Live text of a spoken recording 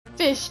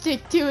fish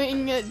stick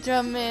doing a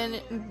drum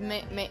manager?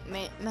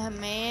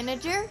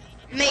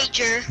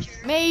 Major.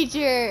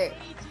 Major.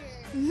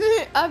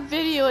 I'm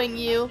videoing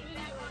you.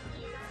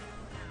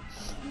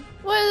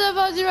 What is up,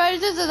 Aussie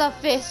Riders? This is a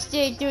fish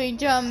stick doing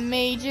drum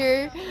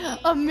major.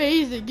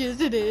 Amazing,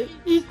 isn't it?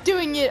 He's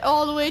doing it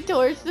all the way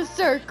towards the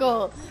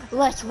circle.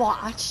 Let's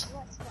watch.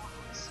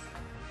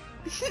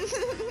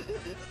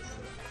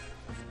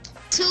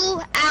 2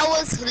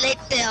 hours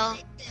later.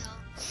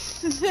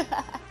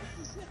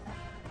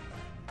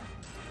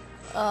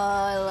 Oh,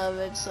 I love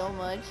it so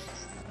much.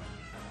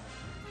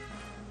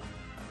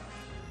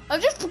 I'm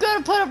just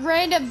gonna put up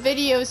random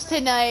videos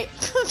tonight.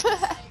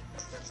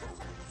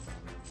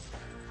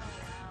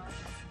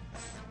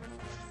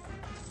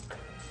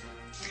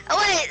 Oh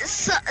wait,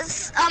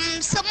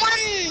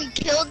 someone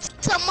killed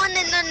someone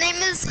and their name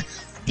is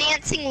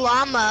Dancing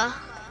Llama.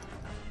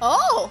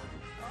 Oh!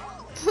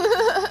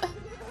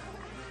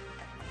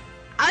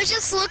 I was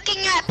just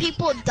looking at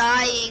people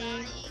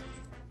dying.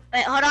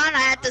 Wait, hold on,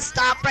 I had to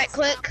stop right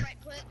quick.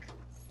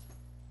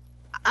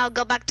 I'll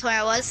go back to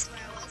where I was.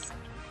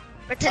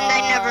 Pretend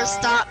I never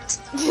stopped.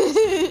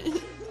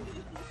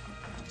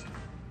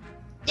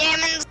 Damn,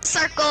 in the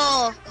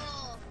circle.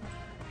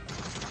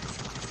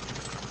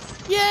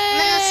 Yay!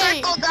 I'm in the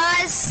circle,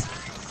 guys.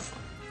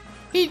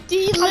 He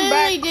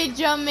literally did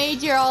jump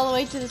major all the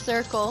way to the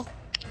circle.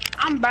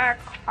 I'm back.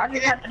 I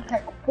just had to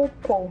take a poop.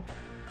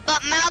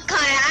 But Malachi,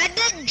 I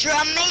did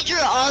drum major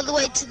all the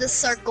way to the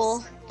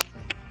circle.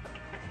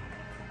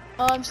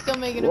 Oh, I'm still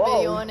making a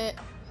video on it.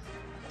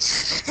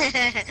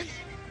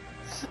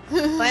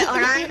 Wait,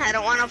 hold on. I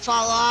don't want to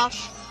fall off.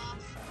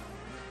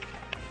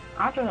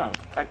 I just had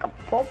to take a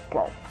poop.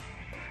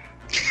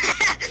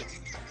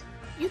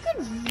 You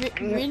could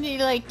really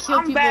like kill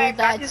I'm people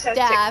back. with that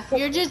staff.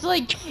 You're just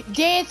like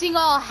dancing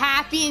all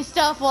happy and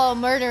stuff while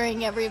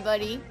murdering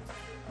everybody.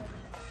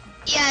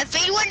 Yeah, if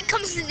anyone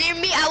comes near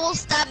me, I will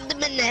stab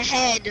them in the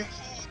head.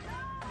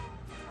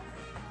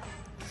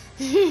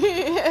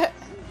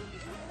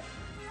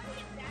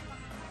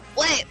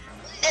 Wait,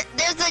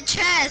 there's a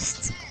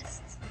chest.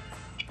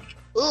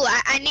 Ooh,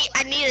 I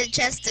need a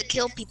chest to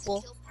kill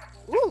people.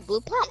 Ooh,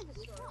 blue pump.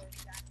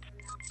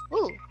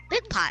 Ooh,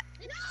 big pot.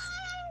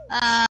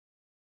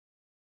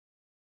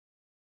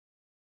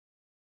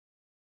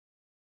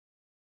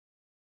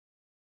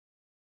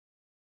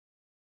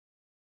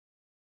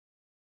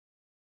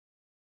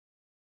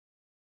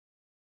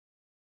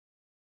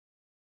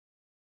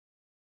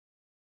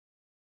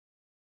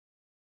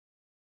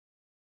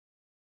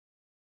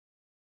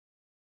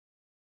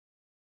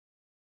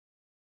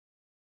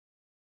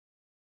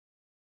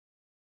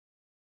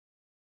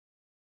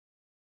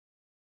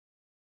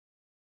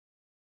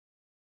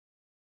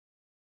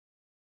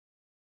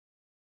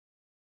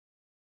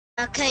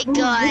 Okay,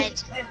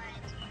 good.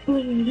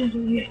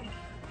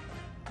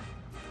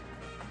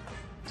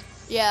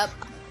 Yep.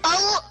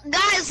 Oh,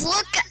 guys,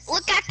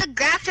 look at the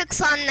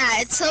graphics on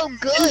that. It's so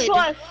good.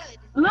 Plus,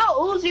 Lil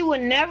Uzi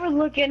would never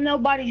look at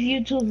nobody's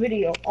YouTube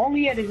video,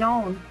 only at his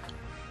own.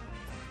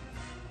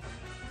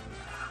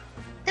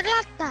 I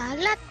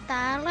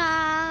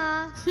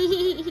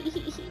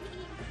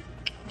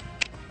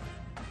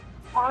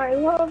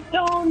love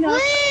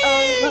donuts.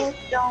 I love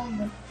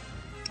donuts.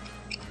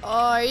 Oh,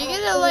 are you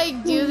gonna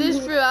like do this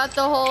throughout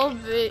the whole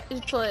thing?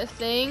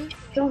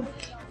 Yeah,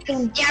 I'm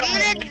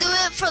gonna do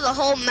it for the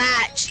whole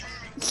match.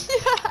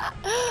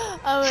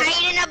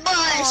 Hide in a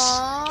bush.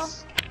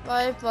 Aww.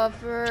 Bye,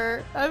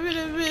 Puffer. I'm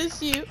gonna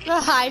miss you.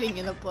 Hiding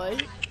in a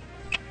bush.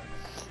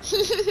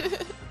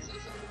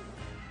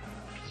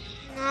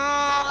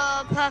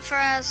 No, Puffer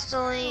has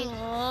to leave.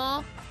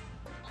 Aww.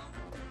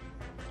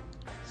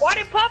 Why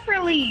did Puffer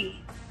leave?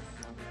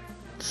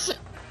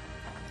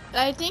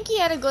 I think he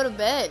had to go to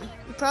bed.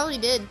 He probably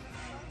did.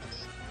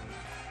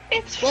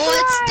 It's Well,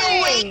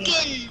 Friday. it's the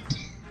weekend.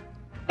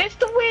 It's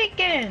the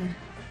weekend.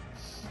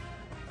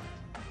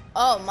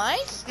 Oh,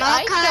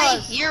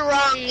 Malachi, you're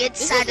wrong. It's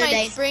this Saturday. is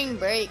my spring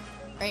break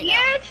right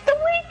Yeah, it's the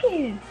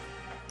weekend. now.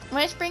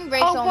 My spring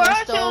break's Oh, for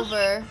almost us,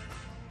 over.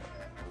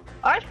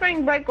 Our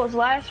spring break was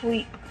last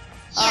week.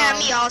 Yeah,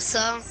 me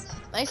also.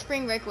 My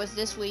spring break was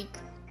this week.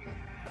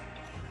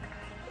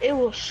 It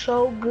was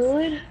so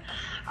good.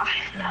 I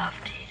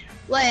loved it.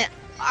 Wait,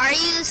 are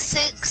you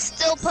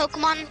still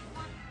Pokemon?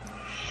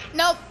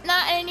 Nope,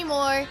 not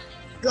anymore.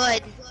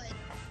 Good.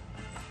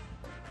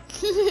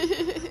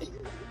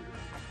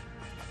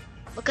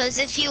 Because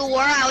if you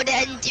were, I would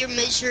end your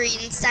misery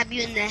and stab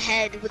you in the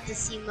head with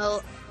this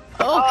emote.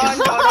 Oh, God.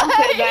 No,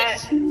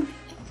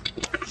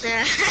 don't say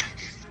that.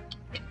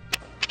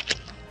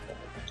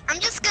 I'm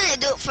just gonna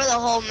do it for the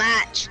whole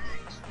match.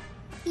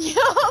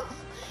 Yup.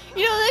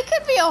 You know, there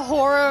could be a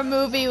horror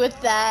movie with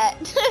that.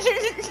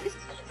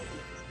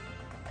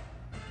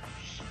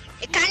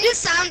 It kind of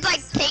sounds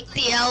like Take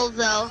the L,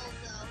 though.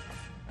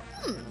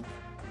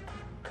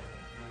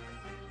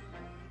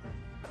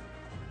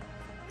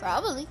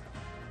 Probably.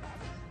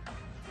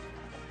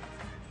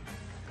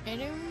 I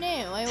don't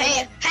know.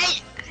 Hey,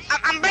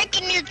 I'm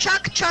breaking your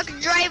truck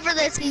driver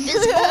that's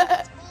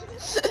invisible.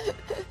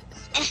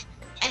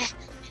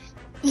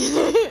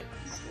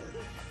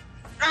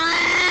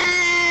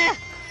 Ah!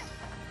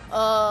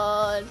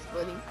 Oh, that's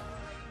funny.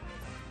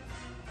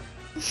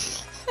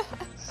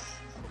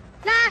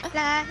 La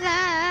la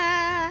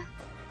la.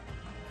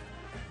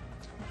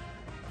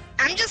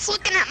 I'm just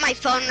looking at my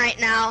phone right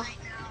now.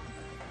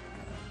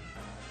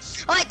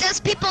 Oh wait, there's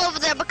people over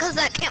there because of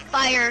that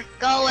campfire.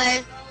 Go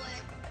away.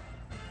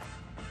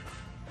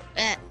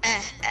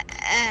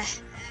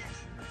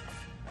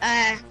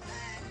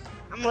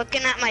 I'm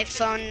looking at my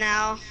phone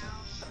now.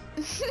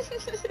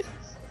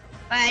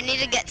 I need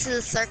to get to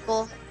the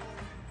circle.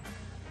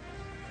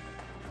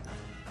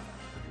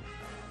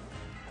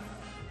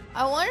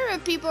 I wonder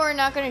if people are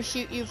not gonna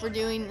shoot you for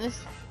doing this.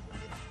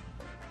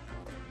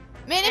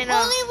 Man, if I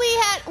know. only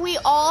we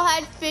all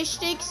had fish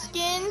stick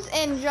skins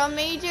and drum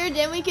major,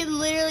 then we could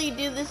literally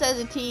do this as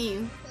a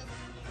team.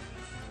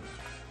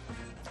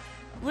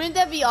 Wouldn't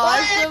that be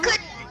awesome?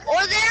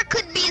 Or there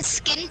could be a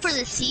skin for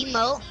the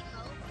C-mote.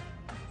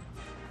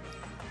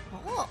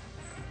 Oh.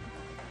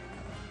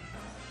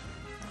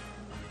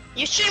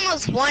 Your stream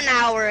was 1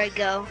 hour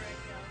ago.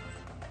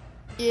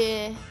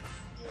 Yeah.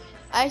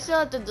 I still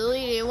have to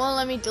delete it. It won't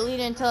let me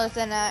delete it until it's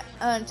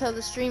until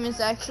the stream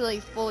is actually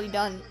fully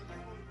done.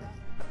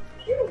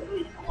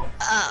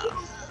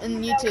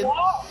 In YouTube.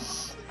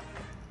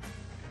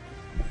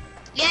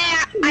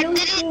 Yeah, I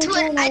did it to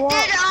it. I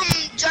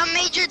did drum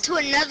major to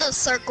another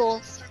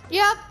circle.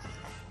 Yep.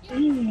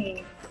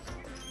 You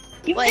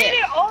Wait, did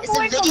it all is the the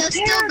way video from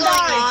still going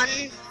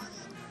Paradise.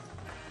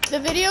 on? The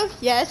video?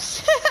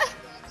 Yes.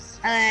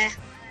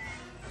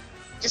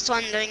 Just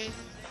wondering.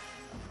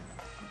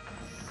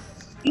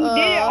 You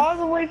did it all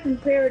the way from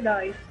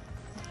Paradise.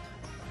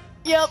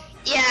 Yep.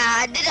 Yeah,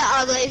 I did it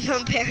all the way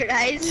from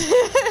Paradise.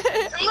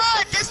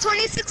 Look, there's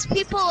 26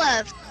 people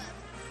left.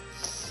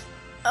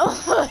 Oh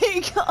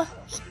my gosh.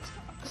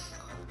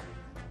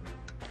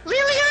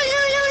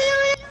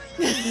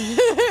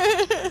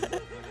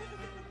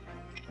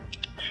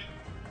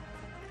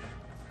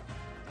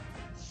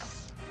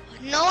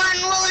 No one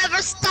will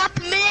ever stop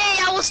me.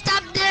 I will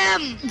stop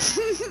them.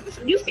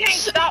 You can't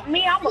stop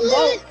me. I'm a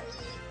goat.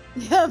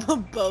 You have a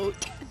boat.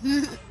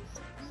 Do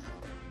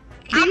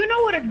you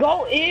know what a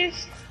goat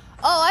is?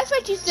 Oh, I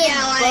thought you said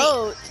Yeah, like-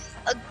 boat.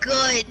 A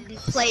good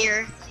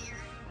player.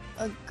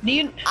 Do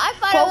you? I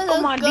thought it was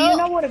a Pokemon. goat. Do you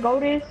know what a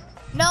goat is?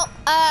 No,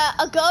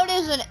 a goat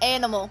is an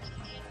animal.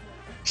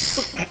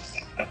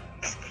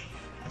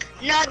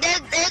 No,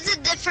 there's a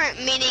different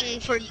meaning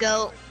for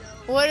goat.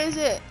 What is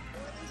it?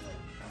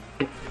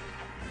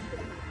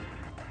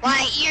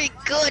 Like you're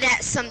good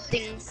at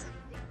something.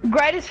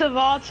 Greatest of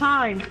all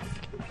time.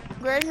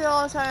 Greatest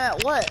all the time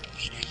at what?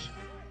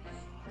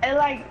 And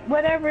like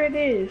whatever it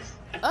is.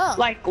 Oh.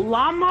 Like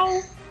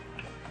Lamo.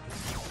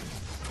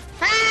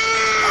 Ah!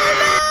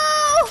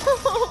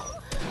 Oh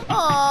no!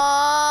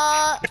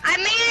 Aww. I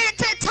made it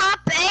to top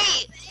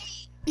 8.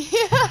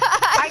 Yeah,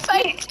 I can't-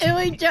 fight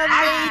doing drum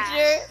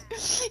major.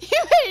 You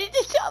made it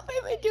to top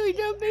 8 by doing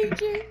drum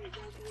major.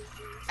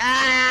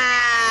 Ah!